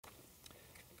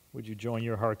Would you join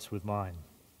your hearts with mine?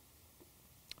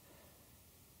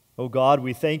 O God,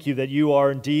 we thank you that you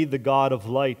are indeed the God of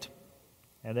light,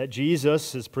 and that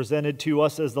Jesus is presented to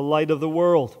us as the light of the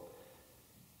world.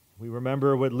 We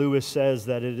remember what Lewis says,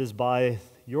 that it is by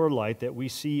your light that we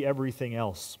see everything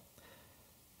else.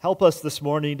 Help us this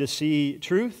morning to see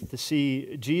truth, to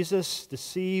see Jesus, to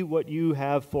see what you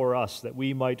have for us, that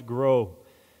we might grow.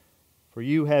 For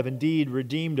you have indeed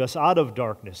redeemed us out of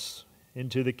darkness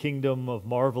into the kingdom of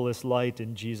marvelous light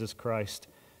in Jesus Christ.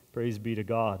 Praise be to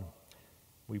God.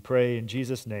 We pray in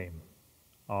Jesus' name.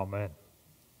 Amen.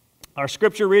 Our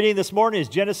scripture reading this morning is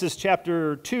Genesis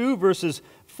chapter 2, verses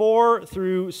 4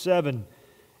 through 7.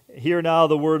 Hear now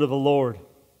the word of the Lord.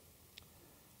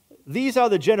 These are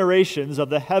the generations of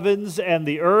the heavens and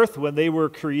the earth when they were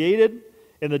created,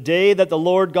 in the day that the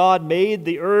Lord God made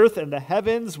the earth and the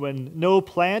heavens, when no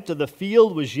plant of the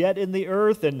field was yet in the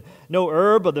earth, and no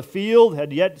herb of the field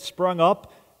had yet sprung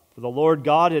up, for the Lord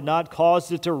God had not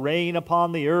caused it to rain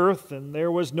upon the earth, and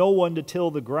there was no one to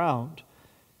till the ground.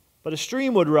 But a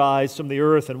stream would rise from the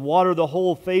earth and water the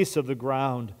whole face of the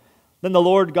ground. Then the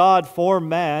Lord God formed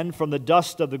man from the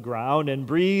dust of the ground, and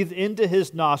breathed into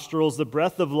his nostrils the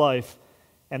breath of life,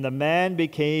 and the man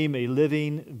became a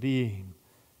living being.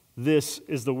 This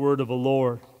is the word of the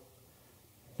Lord.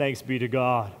 Thanks be to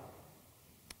God.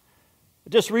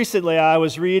 Just recently, I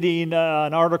was reading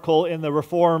an article in the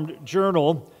Reformed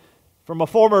Journal from a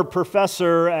former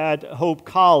professor at Hope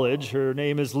College. Her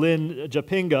name is Lynn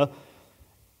Japinga,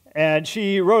 and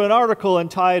she wrote an article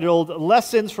entitled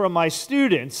 "Lessons from My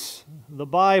Students, the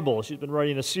Bible." She's been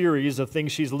writing a series of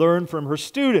things she's learned from her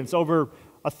students over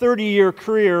a 30-year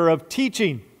career of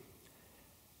teaching.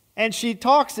 And she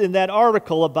talks in that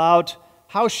article about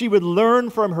how she would learn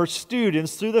from her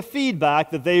students through the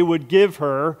feedback that they would give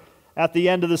her at the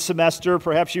end of the semester.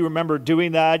 Perhaps you remember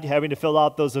doing that, having to fill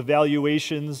out those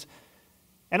evaluations.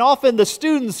 And often the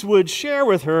students would share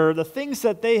with her the things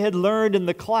that they had learned in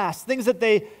the class, things that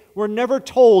they were never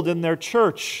told in their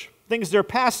church, things their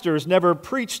pastors never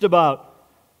preached about.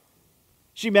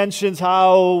 She mentions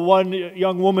how one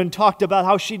young woman talked about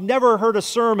how she'd never heard a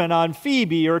sermon on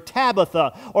Phoebe or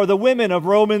Tabitha or the women of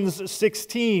Romans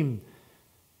 16.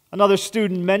 Another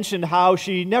student mentioned how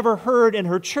she never heard in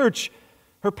her church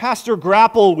her pastor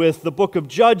grapple with the book of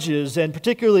Judges, and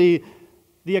particularly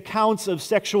the accounts of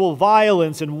sexual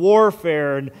violence and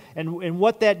warfare and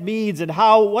what that means, and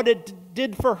what it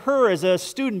did for her as a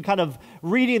student, kind of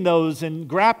reading those and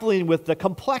grappling with the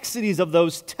complexities of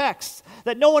those texts,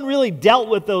 that no one really dealt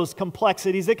with those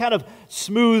complexities. They kind of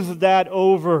smoothed that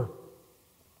over.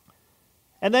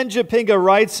 And then Japinga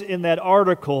writes in that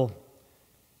article,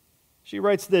 she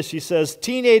writes this, she says,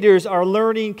 "Teenagers are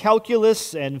learning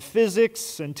calculus and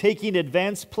physics and taking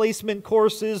advanced placement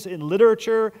courses in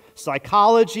literature,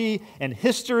 psychology, and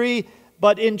history,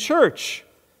 but in church,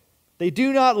 they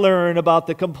do not learn about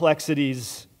the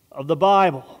complexities of the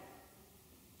Bible."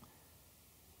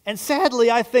 And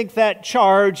sadly, I think that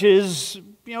charge is,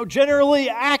 generally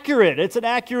accurate. It's an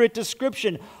accurate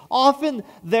description. Often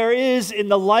there is in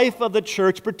the life of the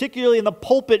church, particularly in the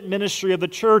pulpit ministry of the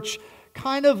church,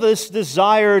 kind of this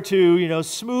desire to,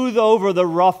 smooth over the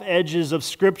rough edges of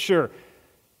Scripture,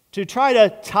 to try to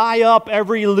tie up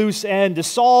every loose end, to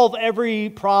solve every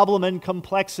problem and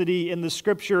complexity in the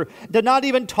Scripture, to not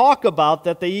even talk about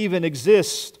that they even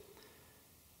exist.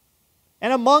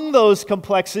 And among those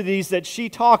complexities that she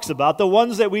talks about, the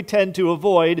ones that we tend to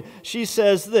avoid, she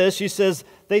says this, she says,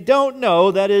 they don't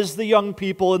know, that is the young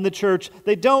people in the church,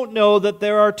 they don't know that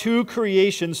there are two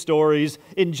creation stories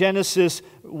in Genesis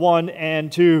 1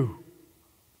 and 2.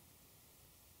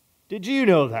 Did you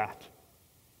know that?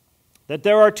 That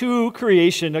there are two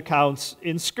creation accounts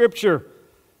in Scripture.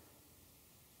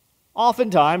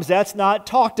 Oftentimes, that's not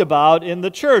talked about in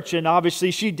the church, and obviously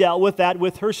she dealt with that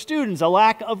with her students, a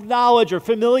lack of knowledge or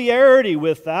familiarity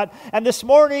with that. And this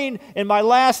morning, in my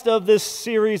last of this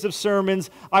series of sermons,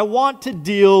 I want to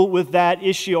deal with that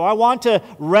issue. I want to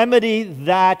remedy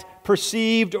that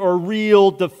perceived or real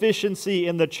deficiency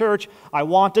in the church. I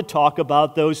want to talk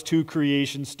about those two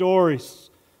creation stories.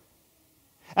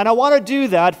 And I want to do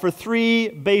that for three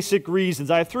basic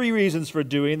reasons. I have three reasons for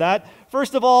doing that.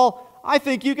 First of all, I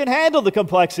think you can handle the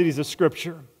complexities of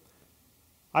Scripture.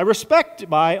 I respect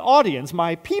my audience,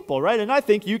 my people, right? And I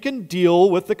think you can deal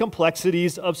with the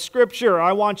complexities of Scripture.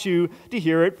 I want you to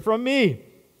hear it from me.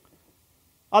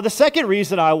 The second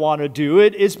reason I want to do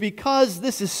it is because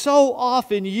this is so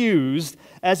often used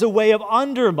as a way of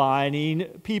undermining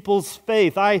people's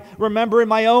faith. I remember in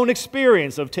my own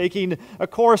experience of taking a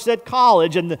course at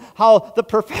college and how the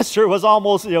professor was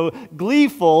almost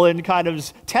gleeful in kind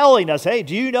of telling us, hey,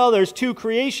 do you know there's two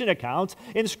creation accounts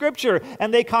in Scripture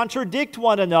and they contradict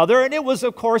one another? And it was,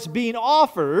 of course, being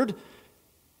offered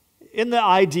in the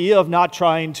idea of not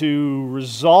trying to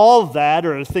resolve that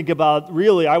or think about,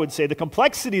 really, I would say, the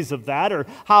complexities of that or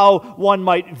how one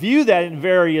might view that in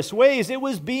various ways. It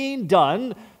was being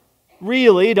done,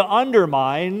 really, to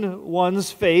undermine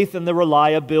one's faith and the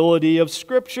reliability of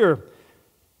Scripture.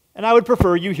 And I would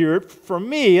prefer you hear it from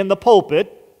me in the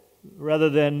pulpit rather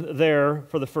than there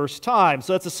for the first time.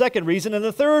 So that's the second reason. And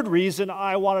the third reason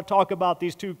I want to talk about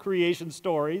these two creation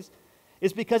stories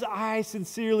is because I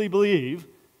sincerely believe,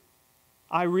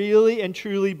 I really and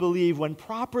truly believe, when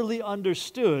properly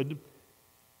understood,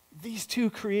 these two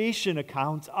creation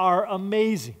accounts are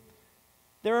amazing.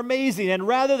 They're amazing, and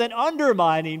rather than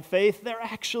undermining faith, they're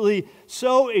actually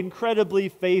so incredibly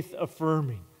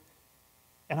faith-affirming.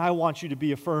 And I want you to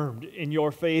be affirmed in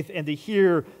your faith and to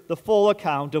hear the full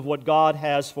account of what God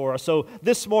has for us. So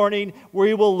this morning,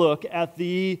 we will look at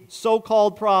the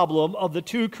so-called problem of the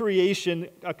two creation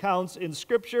accounts in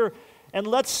Scripture. And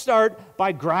let's start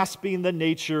by grasping the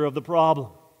nature of the problem.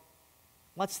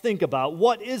 Let's think about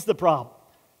what is the problem.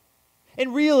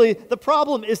 And really, the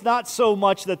problem is not so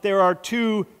much that there are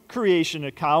two creation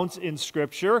accounts in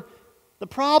Scripture. The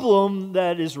problem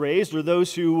that is raised, or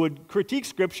those who would critique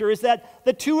Scripture, is that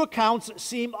the two accounts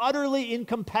seem utterly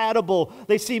incompatible.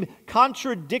 They seem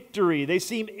contradictory. They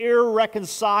seem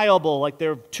irreconcilable, like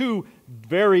they're two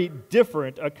very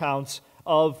different accounts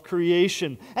of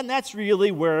creation. And that's really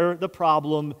where the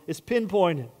problem is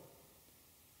pinpointed.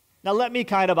 Now let me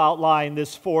kind of outline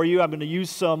this for you. I'm going to use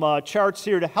some charts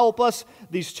here to help us.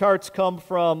 These charts come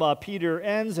from Peter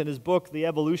Enns in his book, The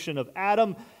Evolution of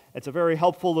Adam. It's a very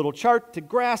helpful little chart to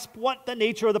grasp what the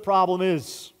nature of the problem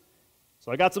is.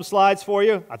 So I got some slides for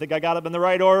you. I think I got them in the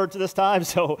right order to this time,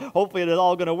 so hopefully it's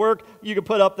all going to work. You can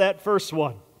put up that first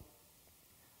one.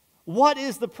 What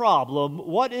is the problem?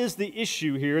 What is the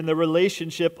issue here in the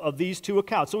relationship of these two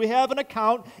accounts? So we have an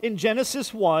account in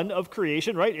Genesis 1 of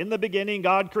creation, right? In the beginning,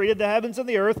 God created the heavens and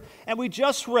the earth. And we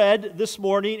just read this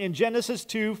morning in Genesis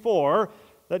 2:4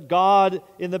 that God,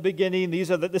 in the beginning,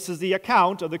 this is the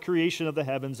account of the creation of the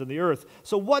heavens and the earth.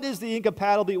 So what is the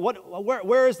incompatibility?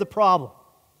 Where is the problem?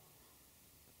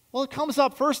 Well, it comes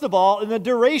up, first of all, in the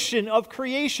duration of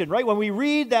creation, right? When we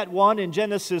read that one in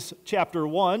Genesis chapter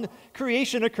 1,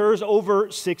 creation occurs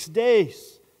over 6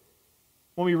 days.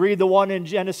 When we read the one in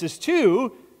Genesis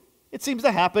 2, it seems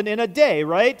to happen in a day,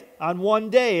 right? On one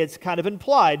day, it's kind of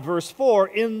implied. Verse 4,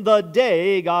 in the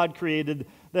day God created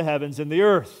the heavens and the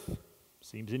earth.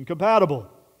 Seems incompatible.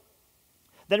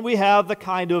 Then we have the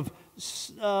kind of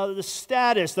the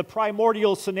status, the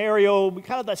primordial scenario,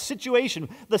 kind of the situation,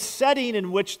 the setting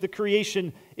in which the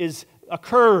creation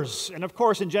occurs. And of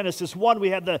course, in Genesis 1, we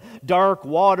have the dark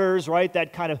waters, right?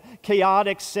 That kind of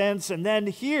chaotic sense. And then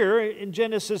here in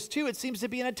Genesis 2, it seems to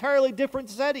be an entirely different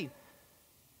setting.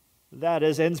 That,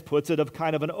 as Enns puts it, of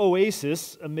kind of an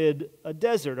oasis amid a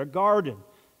desert, a garden.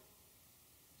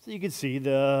 So you can see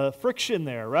the friction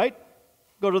there, right?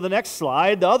 Go to the next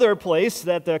slide. The other place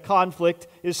that the conflict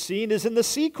is seen is in the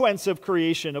sequence of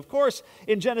creation. Of course,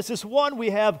 in Genesis 1, we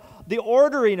have the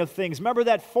ordering of things. Remember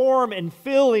that form and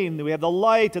filling. We have the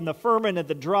light and the firmament,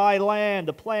 the dry land,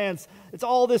 the plants. It's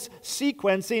all this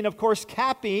sequencing, of course,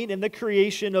 capping in the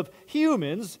creation of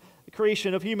humans, the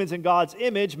creation of humans in God's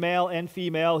image, male and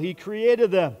female. He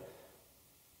created them.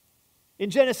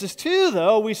 In Genesis 2,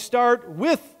 though, we start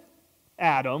with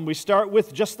Adam. We start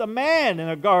with just a man in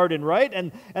a garden, right?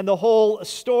 And the whole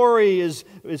story is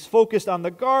focused on the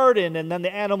garden, and then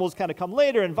the animals kind of come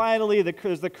later, and finally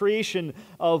there's the creation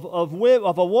of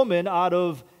a woman out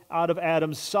of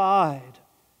Adam's side.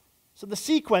 So the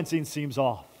sequencing seems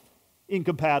off,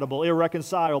 incompatible,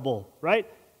 irreconcilable, right?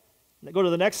 Go to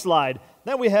the next slide.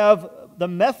 Then we have the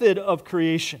method of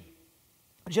creation.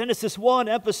 Genesis 1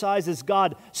 emphasizes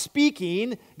God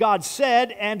speaking. God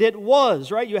said, and it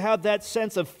was, right? You have that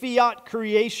sense of fiat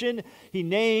creation. He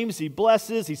names, he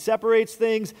blesses, he separates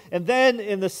things. And then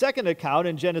in the second account,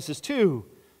 in Genesis 2,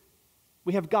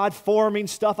 we have God forming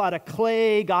stuff out of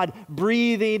clay, God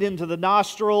breathing into the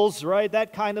nostrils, right?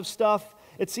 That kind of stuff.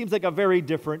 It seems like a very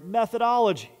different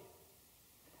methodology.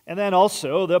 And then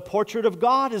also, the portrait of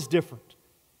God is different.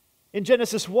 In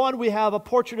Genesis 1, we have a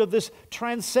portrait of this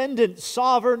transcendent,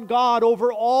 sovereign God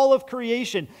over all of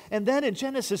creation. And then in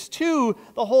Genesis 2,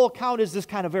 the whole account is this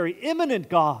kind of very immanent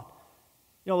God.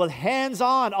 With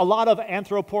hands-on, a lot of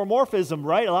anthropomorphism,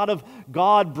 right? A lot of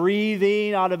God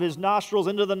breathing out of his nostrils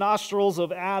into the nostrils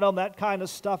of Adam. That kind of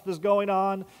stuff is going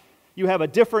on. You have a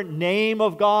different name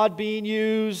of God being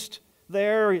used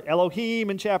there, Elohim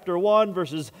in chapter 1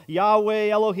 versus Yahweh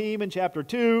Elohim in chapter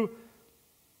 2.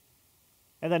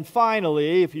 And then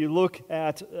finally, if you look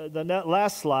at the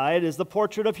last slide, is the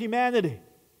portrait of humanity.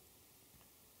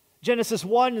 Genesis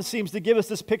 1 seems to give us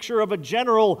this picture of a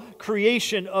general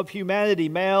creation of humanity,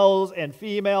 males and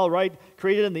female, right?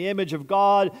 Created in the image of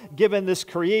God, given this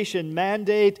creation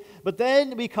mandate. But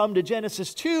then we come to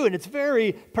Genesis 2, and it's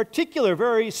very particular,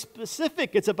 very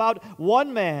specific. It's about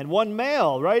one man, one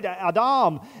male, right?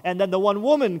 Adam, and then the one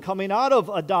woman coming out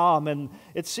of Adam. And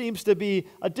it seems to be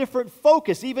a different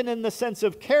focus, even in the sense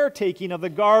of caretaking of the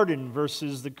garden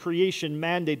versus the creation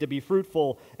mandate to be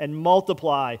fruitful and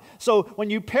multiply. So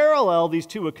when you parallel these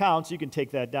two accounts, you can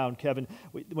take that down, Kevin.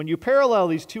 When you parallel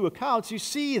these two accounts, you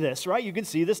see this, right? You can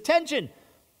see this tension.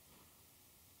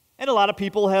 And a lot of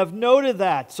people have noted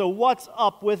that. So what's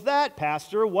up with that,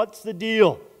 Pastor? What's the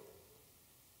deal?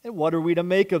 And what are we to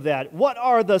make of that? What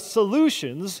are the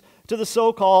solutions to the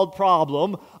so-called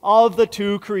problem of the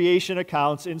two creation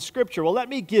accounts in Scripture? Well, let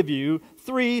me give you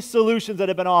 3 solutions that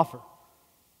have been offered.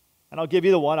 And I'll give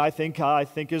you the one I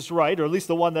think is right, or at least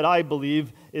the one that I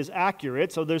believe is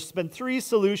accurate. So there's been 3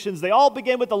 solutions. They all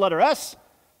begin with the letter S.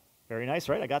 Very nice,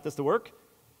 right? I got this to work.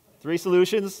 3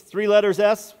 solutions, 3 letters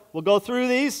S. We'll go through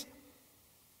these.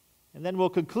 And then we'll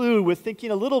conclude with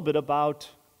thinking a little bit about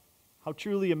how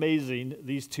truly amazing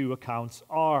these 2 accounts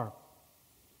are.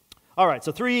 All right,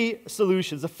 so 3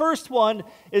 solutions. The first one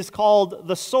is called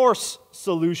the source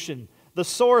solution. The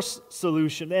source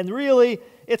solution. And really,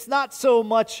 it's not so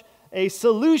much a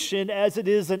solution as it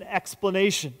is an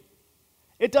explanation.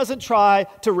 It doesn't try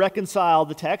to reconcile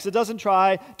the text. It doesn't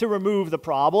try to remove the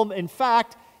problem. In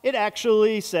fact, it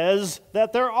actually says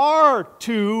that there are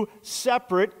 2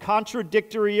 separate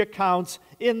contradictory accounts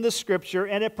in the Scripture,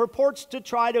 and it purports to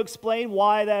try to explain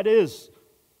why that is.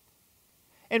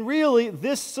 And really,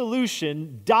 this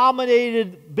solution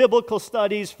dominated biblical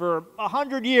studies for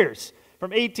 100 years,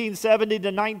 from 1870 to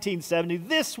 1970.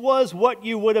 This was what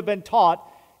you would have been taught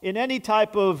in any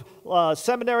type of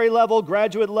seminary level,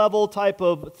 graduate level type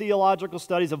of theological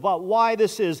studies about why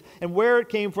this is and where it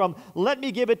came from. Let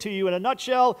me give it to you in a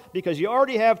nutshell, because you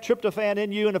already have tryptophan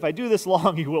in you, and if I do this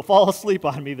long, you will fall asleep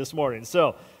on me this morning.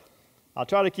 So I'll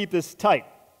try to keep this tight,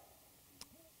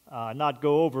 not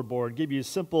go overboard, give you a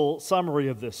simple summary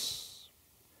of this.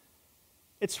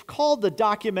 It's called the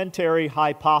documentary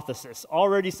hypothesis.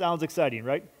 Already sounds exciting,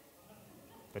 right?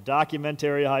 The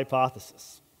documentary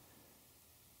hypothesis.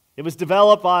 It was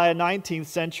developed by a 19th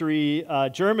century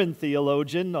German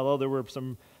theologian, although there were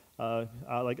some,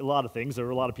 like a lot of things, there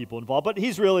were a lot of people involved, but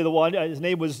he's really the one. His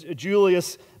name was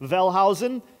Julius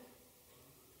Wellhausen.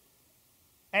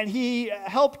 And he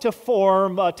helped to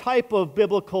form a type of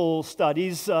biblical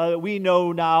studies we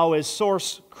know now as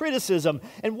source criticism.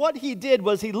 And what he did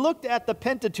was he looked at the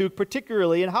Pentateuch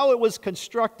particularly and how it was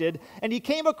constructed, and he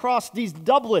came across these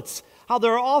doublets, how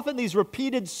there are often these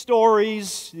repeated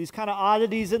stories, these kind of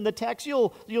oddities in the text.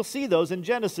 You'll see those in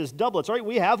Genesis, doublets, right?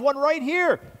 We have one right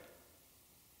here.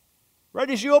 Right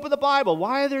as you open the Bible,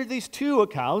 why are there these 2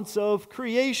 accounts of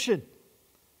creation?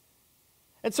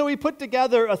 And so he put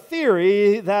together a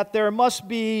theory that there must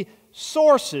be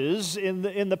sources in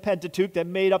the Pentateuch that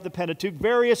made up the Pentateuch,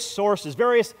 various sources,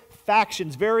 various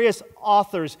factions, various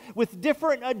authors with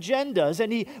different agendas,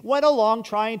 and he went along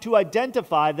trying to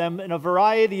identify them in a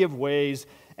variety of ways.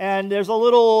 And there's a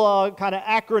little kind of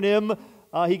acronym.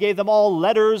 He gave them all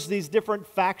letters, these different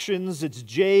factions. It's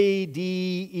JDEP,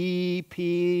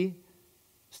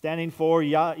 standing for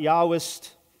Yahwist,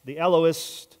 the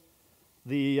Elohist,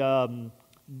 the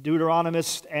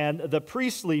Deuteronomist, and the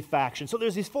priestly faction. So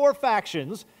there's these 4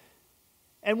 factions,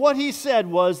 and what he said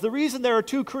was the reason there are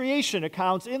 2 creation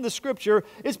accounts in the Scripture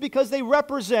is because they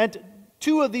represent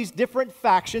 2 of these different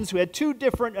factions who had 2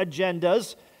 different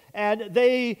agendas, and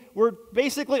they were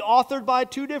basically authored by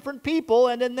 2 different people,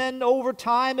 and then over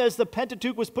time, as the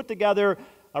Pentateuch was put together,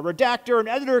 a redactor, an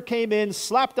editor came in,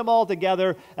 slapped them all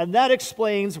together, and that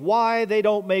explains why they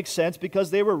don't make sense,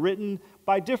 because they were written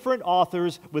by different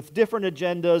authors with different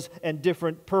agendas and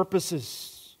different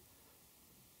purposes.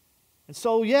 And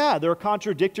so, yeah, they're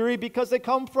contradictory because they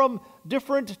come from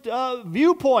different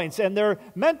viewpoints, and they're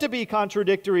meant to be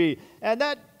contradictory. And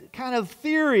that kind of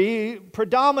theory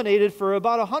predominated for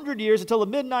about 100 years until the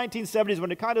mid-1970s,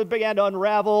 when it kind of began to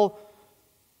unravel.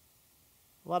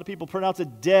 A lot of people pronounce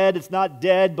it dead. It's not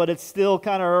dead, but it's still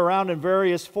kind of around in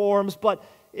various forms. But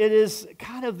it is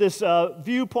kind of this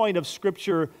viewpoint of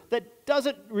Scripture that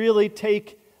doesn't really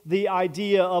take the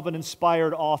idea of an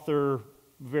inspired author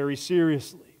very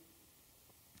seriously.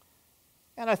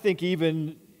 And I think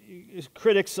even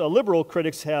critics, liberal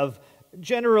critics, have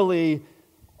generally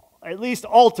at least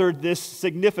altered this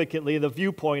significantly, the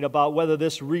viewpoint about whether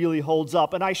this really holds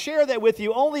up. And I share that with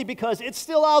you only because it's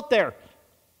still out there.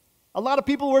 A lot of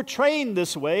people were trained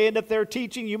this way, and if they're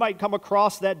teaching, you might come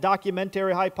across that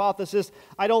documentary hypothesis.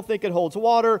 I don't think it holds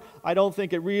water. I don't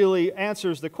think it really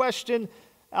answers the question,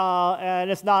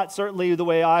 and it's not certainly the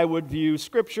way I would view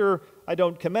Scripture. I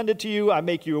don't commend it to you. I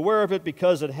make you aware of it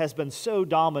because it has been so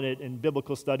dominant in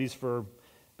biblical studies for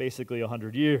basically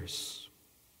 100 years.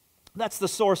 That's the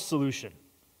source solution.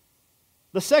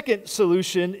 The second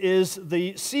solution is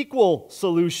the sequel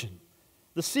solution.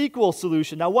 The sequel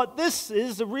solution. Now, what this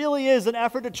is, really is an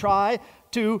effort to try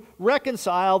to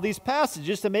reconcile these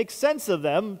passages, to make sense of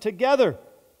them together.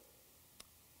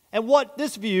 And what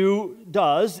this view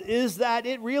does is that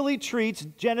it really treats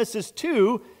Genesis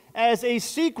 2 as a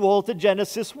sequel to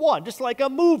Genesis 1, just like a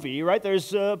movie, right?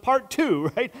 There's part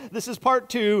 2, right? This is part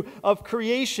 2 of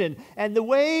creation. And the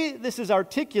way this is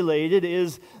articulated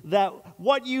is that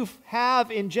what you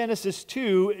have in Genesis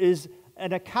 2 is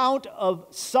an account of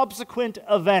subsequent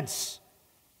events,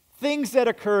 things that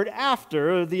occurred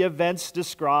after the events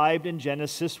described in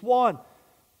Genesis 1.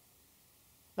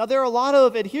 Now, there are a lot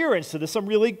of adherents to this, some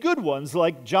really good ones,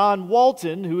 like John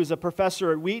Walton, who is a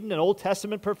professor at Wheaton, an Old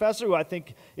Testament professor, who I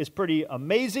think is pretty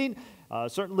amazing,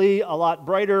 certainly a lot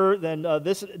brighter than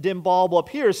this dim bulb up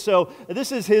here. So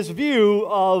this is his view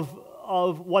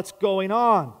of what's going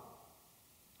on.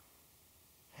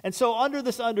 And so under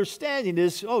this understanding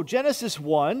is, Genesis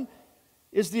 1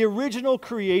 is the original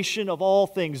creation of all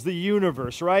things, the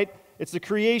universe, right? It's the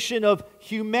creation of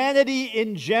humanity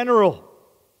in general.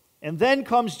 And then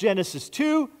comes Genesis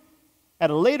 2 at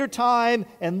a later time,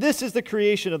 and this is the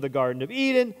creation of the Garden of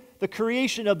Eden, the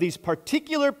creation of these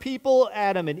particular people,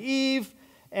 Adam and Eve.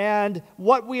 And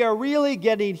what we are really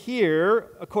getting here,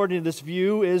 according to this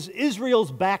view, is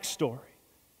Israel's backstory.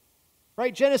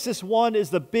 Right? Genesis 1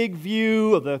 is the big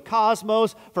view of the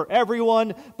cosmos for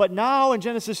everyone, but now in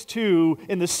Genesis 2,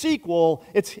 in the sequel,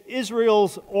 it's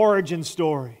Israel's origin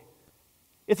story.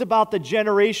 It's about the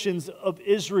generations of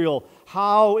Israel,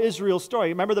 how Israel's story.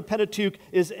 Remember, the Pentateuch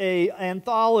is an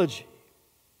anthology.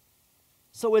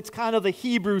 So it's kind of the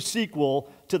Hebrew sequel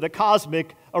to the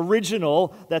cosmic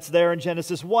original that's there in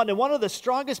Genesis 1. And one of the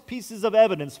strongest pieces of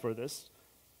evidence for this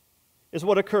is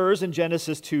what occurs in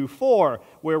Genesis 2:4,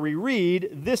 where we read,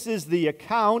 "This is the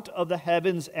account of the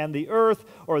heavens and the earth,"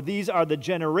 or "These are the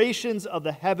generations of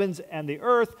the heavens and the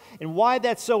earth." And why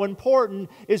that's so important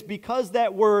is because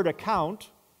that word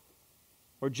account,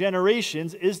 or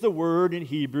generations, is the word in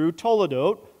Hebrew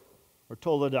toledot, or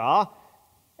toledah,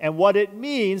 and what it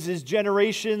means is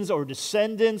generations or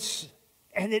descendants,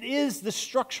 and it is the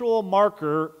structural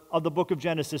marker of the book of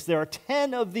Genesis. There are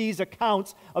 10 of these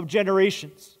accounts of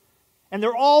generations. And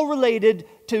they're all related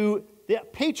to the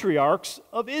patriarchs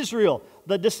of Israel.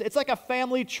 It's like a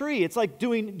family tree. It's like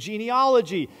doing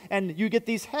genealogy. And you get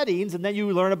these headings, and then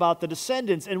you learn about the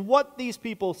descendants. And what these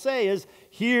people say is,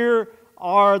 here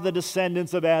are the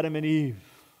descendants of Adam and Eve.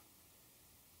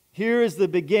 Here is the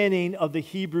beginning of the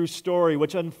Hebrew story,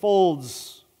 which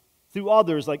unfolds through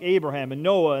others like Abraham and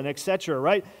Noah and etc.,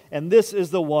 right? And this is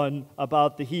the one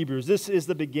about the Hebrews. This is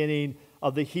the beginning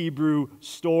of the Hebrew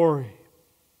story.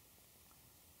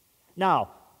 Now,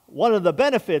 one of the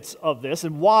benefits of this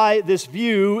and why this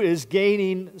view is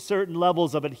gaining certain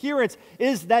levels of adherence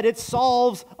is that it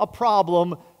solves a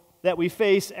problem that we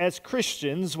face as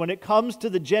Christians when it comes to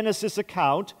the Genesis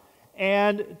account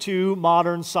and to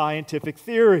modern scientific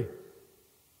theory.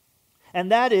 And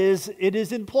that is, it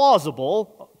is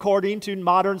implausible, according to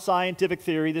modern scientific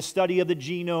theory, the study of the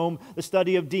genome, the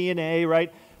study of DNA,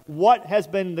 right? What has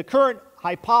been the current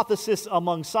hypothesis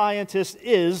among scientists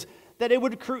is that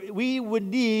we would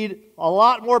need a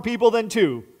lot more people than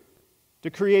 2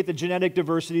 to create the genetic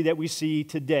diversity that we see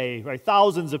today, right?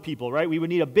 Thousands of people, right? We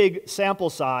would need a big sample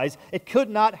size. It could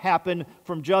not happen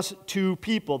from just 2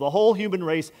 people. The whole human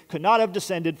race could not have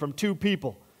descended from 2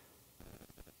 people.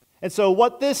 And so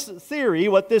what this theory,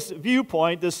 what this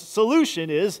viewpoint, this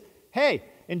solution is, hey,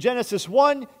 in Genesis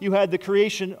 1, you had the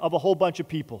creation of a whole bunch of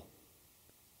people,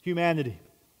 humanity.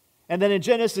 And then in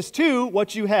Genesis 2,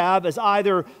 what you have is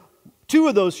either 2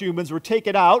 of those humans were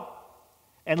taken out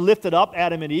and lifted up,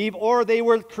 Adam and Eve, or they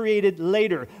were created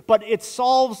later. But it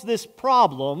solves this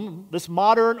problem, this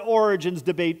modern origins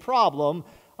debate problem,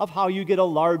 of how you get a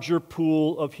larger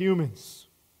pool of humans.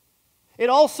 it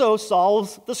also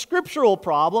solves the scriptural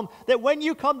problem that when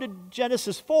you come to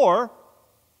Genesis 4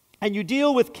 and you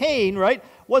deal with Cain, right,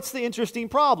 what's the interesting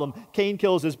problem? Cain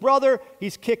kills his brother.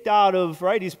 He's kicked out of,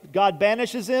 right, God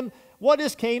banishes him. What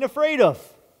is Cain afraid of?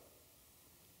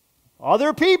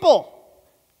 Other people.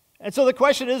 And so the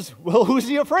question is, well, who's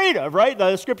he afraid of, right?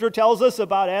 The scripture tells us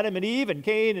about Adam and Eve and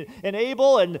Cain and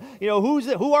Abel, and,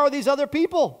 who are these other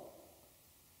people?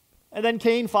 And then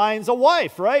Cain finds a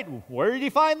wife, right? Where did he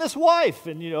find this wife?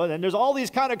 And, and there's all these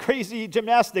kind of crazy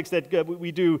gymnastics that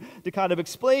we do to kind of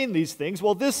explain these things.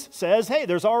 Well, this says, hey,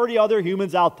 there's already other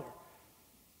humans out there.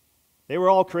 They were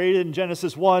all created in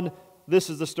Genesis 1. This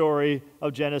is the story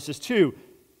of Genesis 2.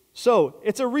 So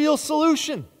it's a real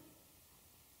solution.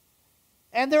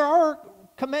 And there are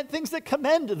things that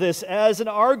commend this as an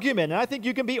argument. And I think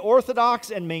you can be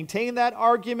orthodox and maintain that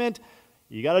argument.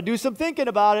 You got to do some thinking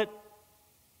about it.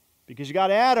 Because you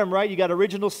got Adam, right? You got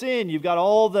original sin. You've got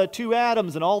all the two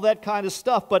Adams and all that kind of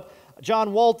stuff. But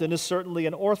John Walton is certainly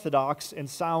an orthodox and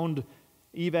sound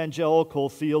evangelical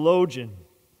theologian.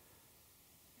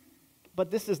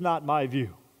 But this is not my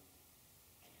view.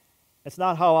 It's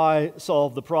not how I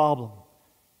solve the problem.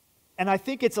 And I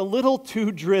think it's a little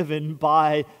too driven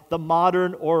by the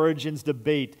modern origins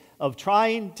debate of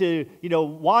trying to,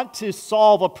 want to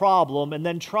solve a problem and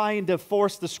then trying to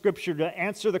force the scripture to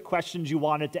answer the questions you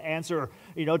want it to answer.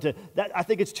 I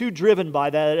think it's too driven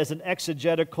by that as an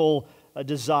exegetical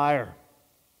desire.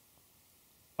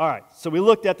 All right, so we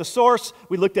looked at the source,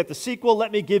 we looked at the sequel.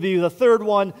 Let me give you the third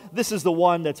one. This is the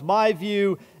one that's my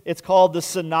view. It's called the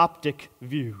synoptic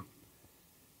view.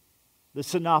 The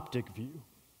synoptic view.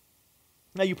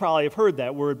 Now, you probably have heard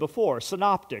that word before,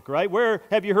 synoptic, right? Where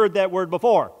have you heard that word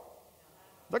before?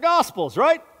 The Gospels,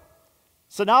 right?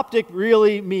 Synoptic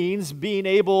really means being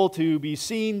able to be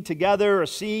seen together or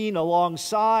seen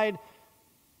alongside.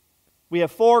 We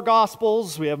have 4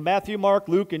 Gospels. We have Matthew, Mark,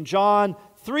 Luke, and John.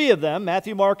 3 of them,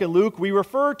 Matthew, Mark, and Luke, we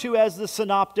refer to as the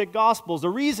synoptic Gospels. The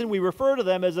reason we refer to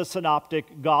them as the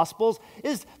synoptic Gospels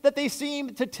is that they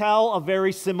seem to tell a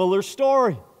very similar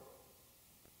story,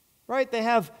 right? They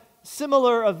have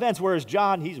similar events, whereas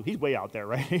John, he's way out there,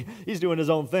 right? He's doing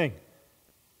his own thing.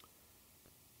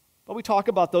 But we talk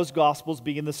about those Gospels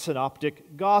being the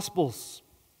synoptic Gospels.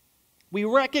 We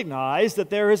recognize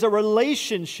that there is a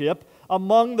relationship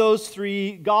among those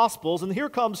 3 Gospels, and here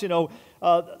comes,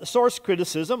 source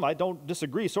criticism. I don't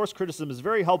disagree. Source criticism is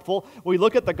very helpful. When we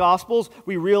look at the Gospels,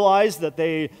 we realize that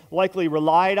they likely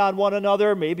relied on one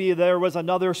another. Maybe there was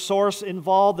another source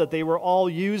involved that they were all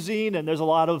using, and there's a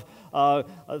lot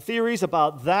of theories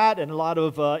about that and a lot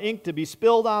of ink to be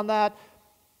spilled on that.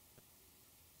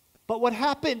 But what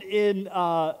happened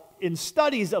in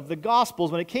studies of the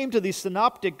Gospels, when it came to these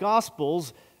synoptic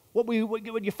Gospels, what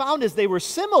you found is they were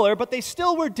similar, but they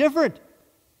still were different.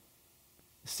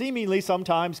 Seemingly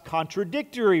sometimes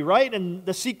contradictory, right? And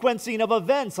the sequencing of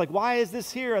events, like why is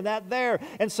this here and that there?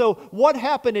 And so what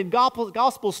happened in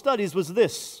gospel studies was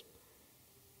this.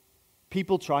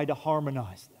 People tried to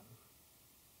harmonize them.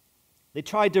 They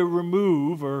tried to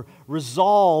remove or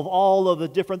resolve all of the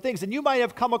different things. And you might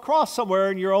have come across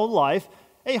somewhere in your own life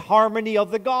a harmony of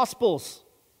the Gospels.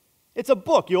 It's a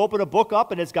book. You open a book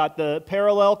up and it's got the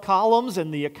parallel columns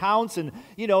and the accounts and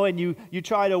you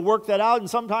try to work that out. And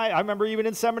sometimes, I remember even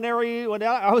in seminary, when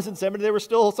I was in seminary, there were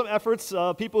still some efforts,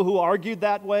 people who argued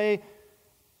that way,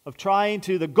 of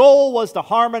the goal was to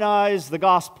harmonize the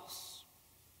Gospels,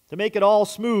 to make it all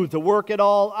smooth, to work it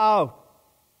all out.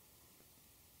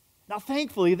 Now,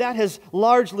 thankfully, that has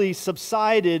largely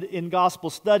subsided in gospel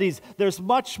studies. There's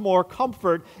much more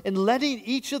comfort in letting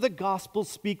each of the Gospels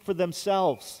speak for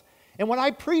themselves. And when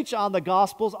I preach on the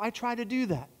Gospels, I try to do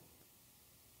that.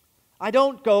 I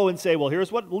don't go and say, well,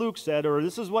 here's what Luke said, or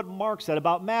this is what Mark said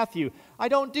about Matthew. I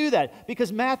don't do that,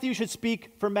 because Matthew should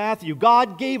speak for Matthew.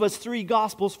 God gave us 3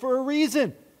 Gospels for a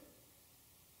reason.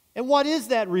 And what is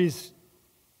that reason?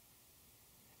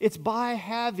 It's by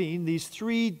having these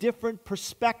 3 different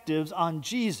perspectives on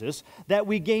Jesus that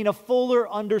we gain a fuller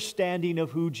understanding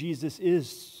of who Jesus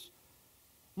is.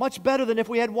 Much better than if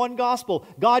we had 1 gospel.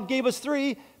 God gave us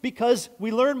 3 because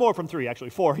we learn more from 3. Actually,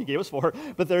 4. He gave us 4.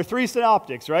 But there are 3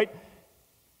 synoptics, right?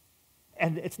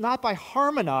 And it's not by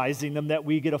harmonizing them that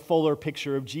we get a fuller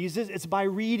picture of Jesus. It's by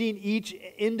reading each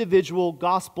individual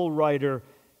gospel writer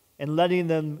and letting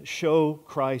them show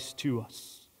Christ to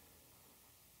us.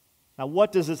 Now,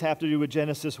 what does this have to do with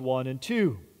Genesis 1 and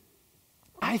 2?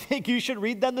 I think you should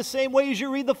read them the same way as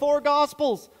you read the 4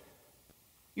 Gospels.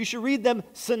 You should read them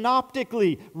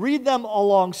synoptically. Read them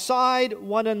alongside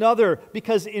one another,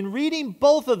 because in reading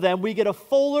both of them, we get a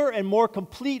fuller and more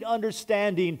complete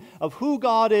understanding of who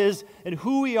God is and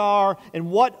who we are and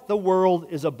what the world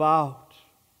is about.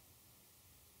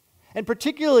 And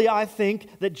particularly, I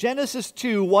think that Genesis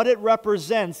 2, what it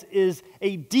represents is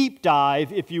a deep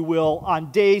dive, if you will,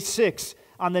 on day 6,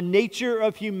 on the nature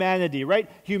of humanity, right?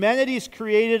 Humanity is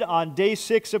created on day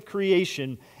 6 of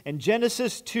creation, and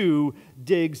Genesis 2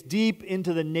 digs deep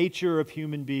into the nature of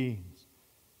human beings,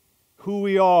 who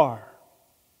we are.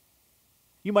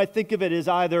 You might think of it as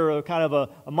either a kind of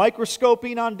a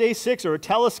microscoping on day 6 or a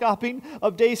telescoping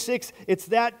of day 6. It's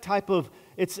that type of,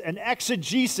 it's an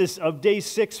exegesis of day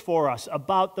 6 for us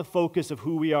about the focus of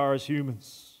who we are as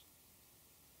humans.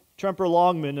 Tremper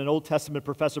Longman, an Old Testament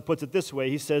professor, puts it this way.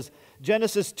 He says,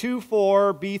 Genesis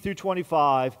 2:4b through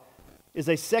 25 is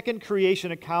a second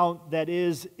creation account it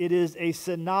is a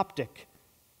synoptic,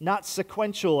 not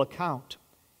sequential account.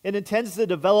 It intends to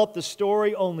develop the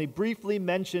story only briefly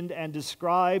mentioned and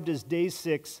described as day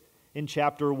 6 in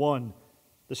chapter 1.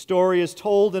 The story is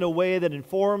told in a way that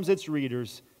informs its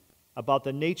readers about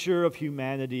the nature of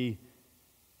humanity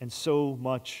and so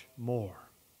much more.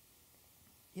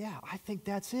 Yeah, I think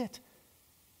that's it.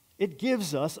 It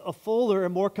gives us a fuller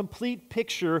and more complete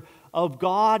picture of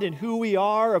God and who we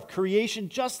are, of creation,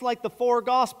 just like the 4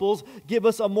 Gospels give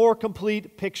us a more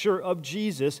complete picture of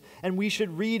Jesus, and we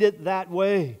should read it that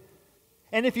way.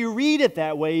 And if you read it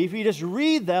that way, if you just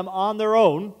read them on their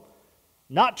own,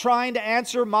 not trying to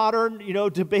answer modern,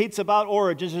 debates about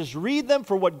origins, just read them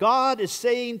for what God is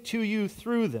saying to you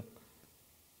through them,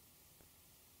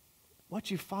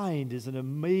 what you find is an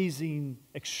amazing,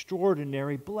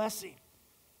 extraordinary blessing.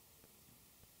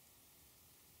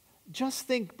 Just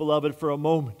think, beloved, for a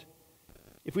moment,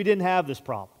 if we didn't have this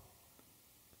problem,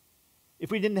 if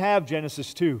we didn't have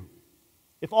Genesis 2,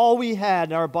 if all we had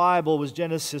in our Bible was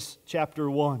Genesis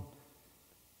chapter 1.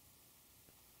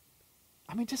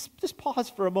 I mean, just pause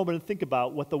for a moment and think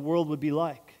about what the world would be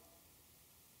like,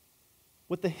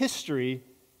 what the history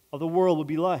of the world would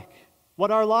be like,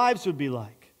 what our lives would be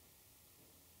like.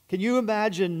 Can you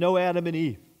imagine no Adam and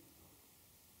Eve?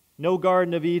 No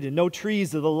Garden of Eden, no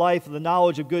trees of the life of the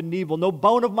knowledge of good and evil, no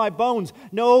bone of my bones,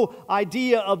 no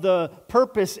idea of the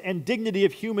purpose and dignity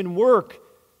of human work,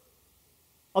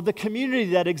 of the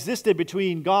community that existed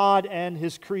between God and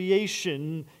His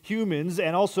creation, humans,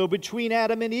 and also between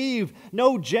Adam and Eve.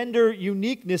 No gender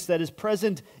uniqueness that is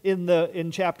present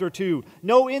in chapter 2.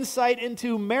 No insight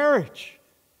into marriage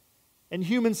and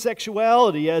human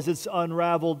sexuality as it's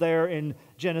unraveled there in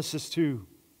Genesis 2.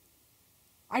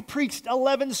 I preached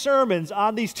 11 sermons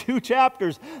on these 2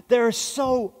 chapters. There's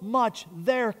so much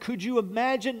there. Could you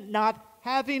imagine not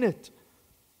having it?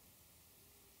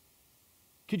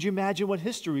 Could you imagine what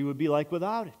history would be like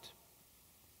without it?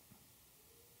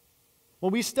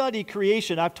 When we study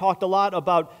creation, I've talked a lot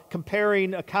about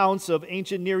comparing accounts of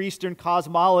ancient Near Eastern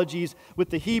cosmologies with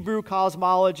the Hebrew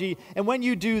cosmology. And when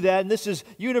you do that, and this is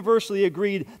universally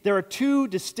agreed, there are 2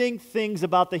 distinct things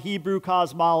about the Hebrew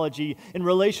cosmology in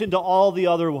relation to all the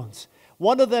other ones.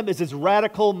 One of them is its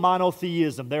radical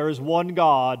monotheism. There is one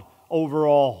God over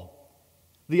all.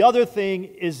 The other thing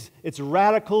is its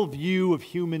radical view of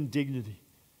human dignity,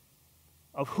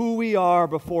 of who we are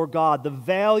before God, the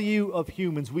value of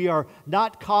humans. We are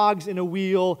not cogs in a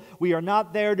wheel. We are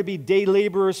not there to be day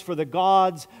laborers for the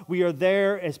gods. We are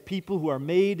there as people who are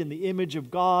made in the image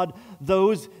of God,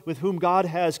 those with whom God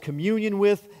has communion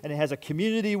with and has a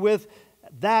community with.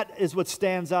 That is what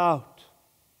stands out.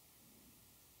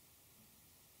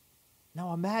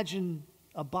 Now imagine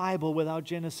a Bible without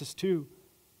Genesis 2.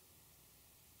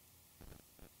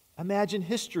 Imagine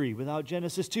history without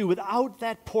Genesis 2, without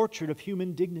that portrait of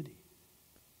human dignity.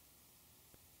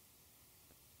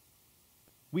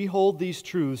 We hold these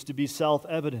truths to be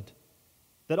self-evident,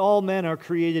 that all men are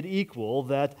created equal,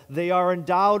 that they are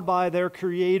endowed by their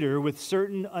Creator with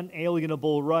certain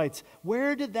unalienable rights.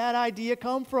 Where did that idea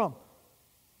come from?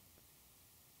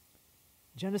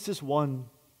 Genesis 1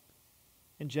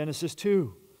 and Genesis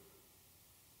 2.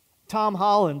 Tom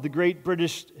Holland, the great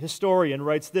British historian,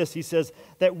 writes this. He says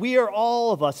that we are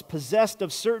all of us possessed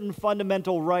of certain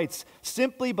fundamental rights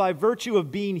simply by virtue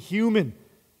of being human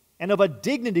and of a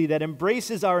dignity that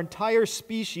embraces our entire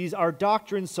species, our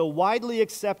doctrines so widely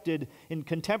accepted in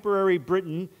contemporary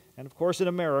Britain and, of course, in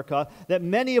America, that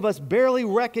many of us barely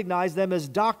recognize them as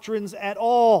doctrines at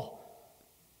all.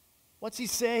 What's he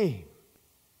saying?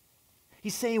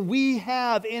 He's saying we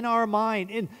have in our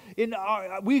mind,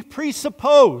 we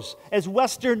presuppose as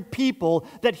Western people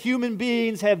that human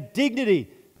beings have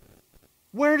dignity.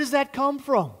 Where does that come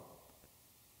from?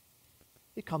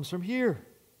 It comes from here.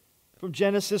 from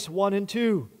Genesis 1 and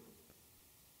 2.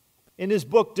 In his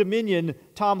book, Dominion,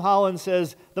 Tom Holland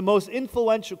says,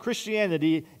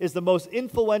 Christianity is the most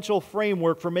influential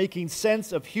framework for making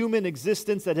sense of human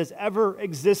existence that has ever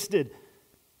existed.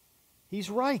 He's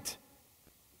right.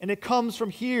 And it comes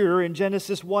from here in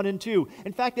Genesis 1 and 2.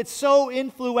 In fact, it's so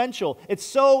influential. It's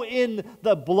so in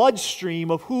the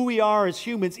bloodstream of who we are as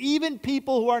humans. Even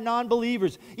people who are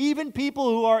non-believers, even people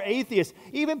who are atheists,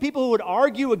 even people who would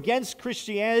argue against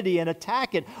Christianity and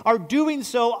attack it are doing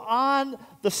so on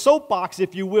the soapbox,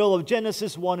 if you will, of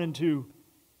Genesis 1 and 2.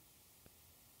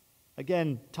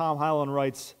 Again, Tom Holland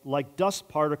writes, like dust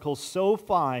particles so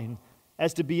fine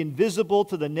as to be invisible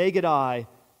to the naked eye,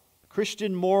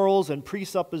 Christian morals and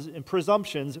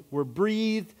presumptions were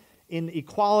breathed in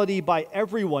equality by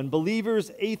everyone,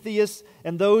 believers, atheists,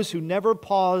 and those who never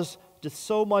pause to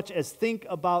so much as think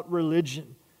about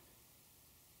religion.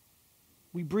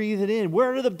 We breathe it in.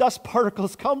 Where do the dust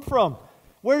particles come from?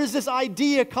 Where does this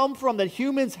idea come from that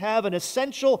humans have an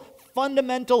essential,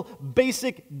 fundamental,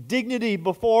 basic dignity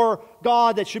before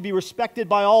God that should be respected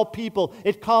by all people?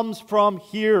 It comes from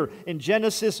here in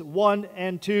Genesis 1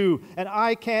 and 2. And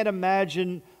I can't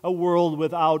imagine a world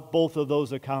without both of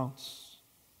those accounts.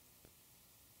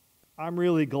 I'm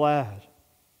really glad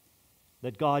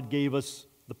that God gave us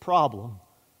the problem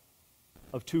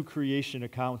of two creation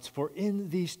accounts, for in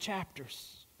these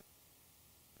chapters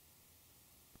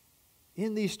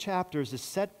is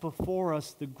set before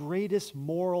us the greatest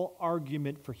moral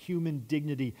argument for human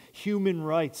dignity, human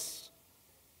rights,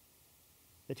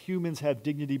 that humans have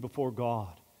dignity before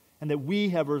God, and that we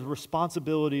have a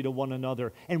responsibility to one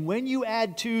another. And when you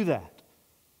add to that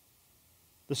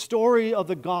the story of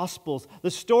the Gospels, the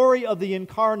story of the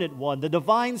incarnate one, the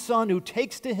divine Son who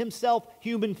takes to himself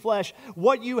human flesh,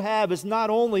 what you have is not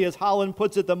only, as Holland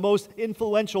puts it, the most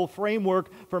influential framework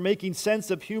for making sense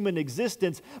of human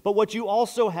existence, but what you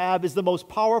also have is the most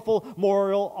powerful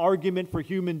moral argument for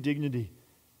human dignity.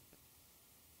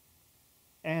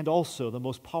 And also the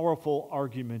most powerful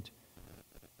argument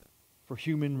for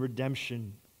human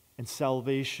redemption and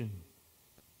salvation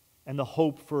and the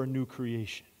hope for a new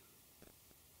creation.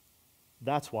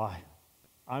 That's why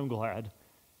I'm glad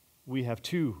we have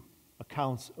two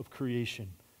accounts of creation.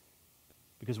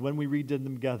 Because when we read them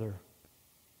together,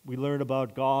 we learn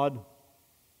about God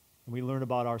and we learn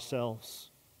about ourselves.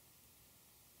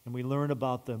 And we learn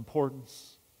about the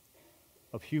importance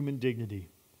of human dignity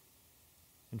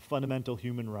and fundamental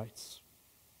human rights.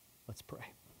 Let's pray.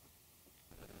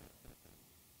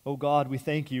 Oh God, we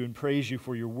thank you and praise you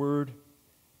for your word.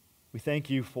 We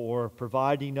thank you for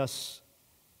providing us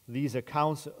these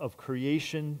accounts of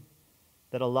creation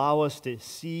that allow us to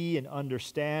see and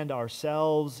understand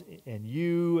ourselves and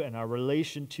you and our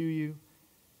relation to you.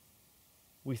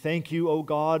 We thank you, O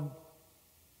God,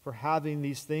 for having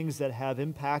these things that have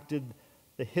impacted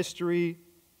the history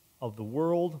of the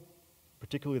world,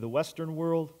 particularly the Western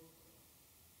world.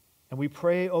 And we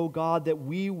pray, O God, that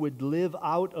we would live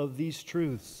out of these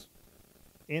truths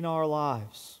in our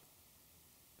lives.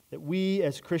 That we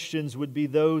as Christians would be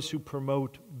those who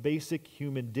promote basic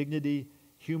human dignity,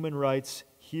 human rights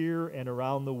here and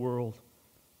around the world.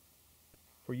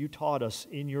 For you taught us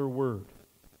in your word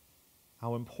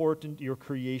how important your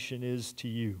creation is to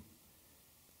you,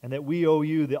 and that we owe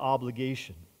you the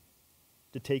obligation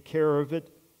to take care of it,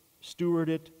 steward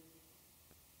it,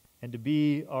 and to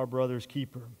be our brother's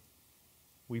keeper.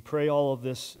 We pray all of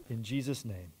this in Jesus'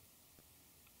 name.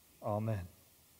 Amen.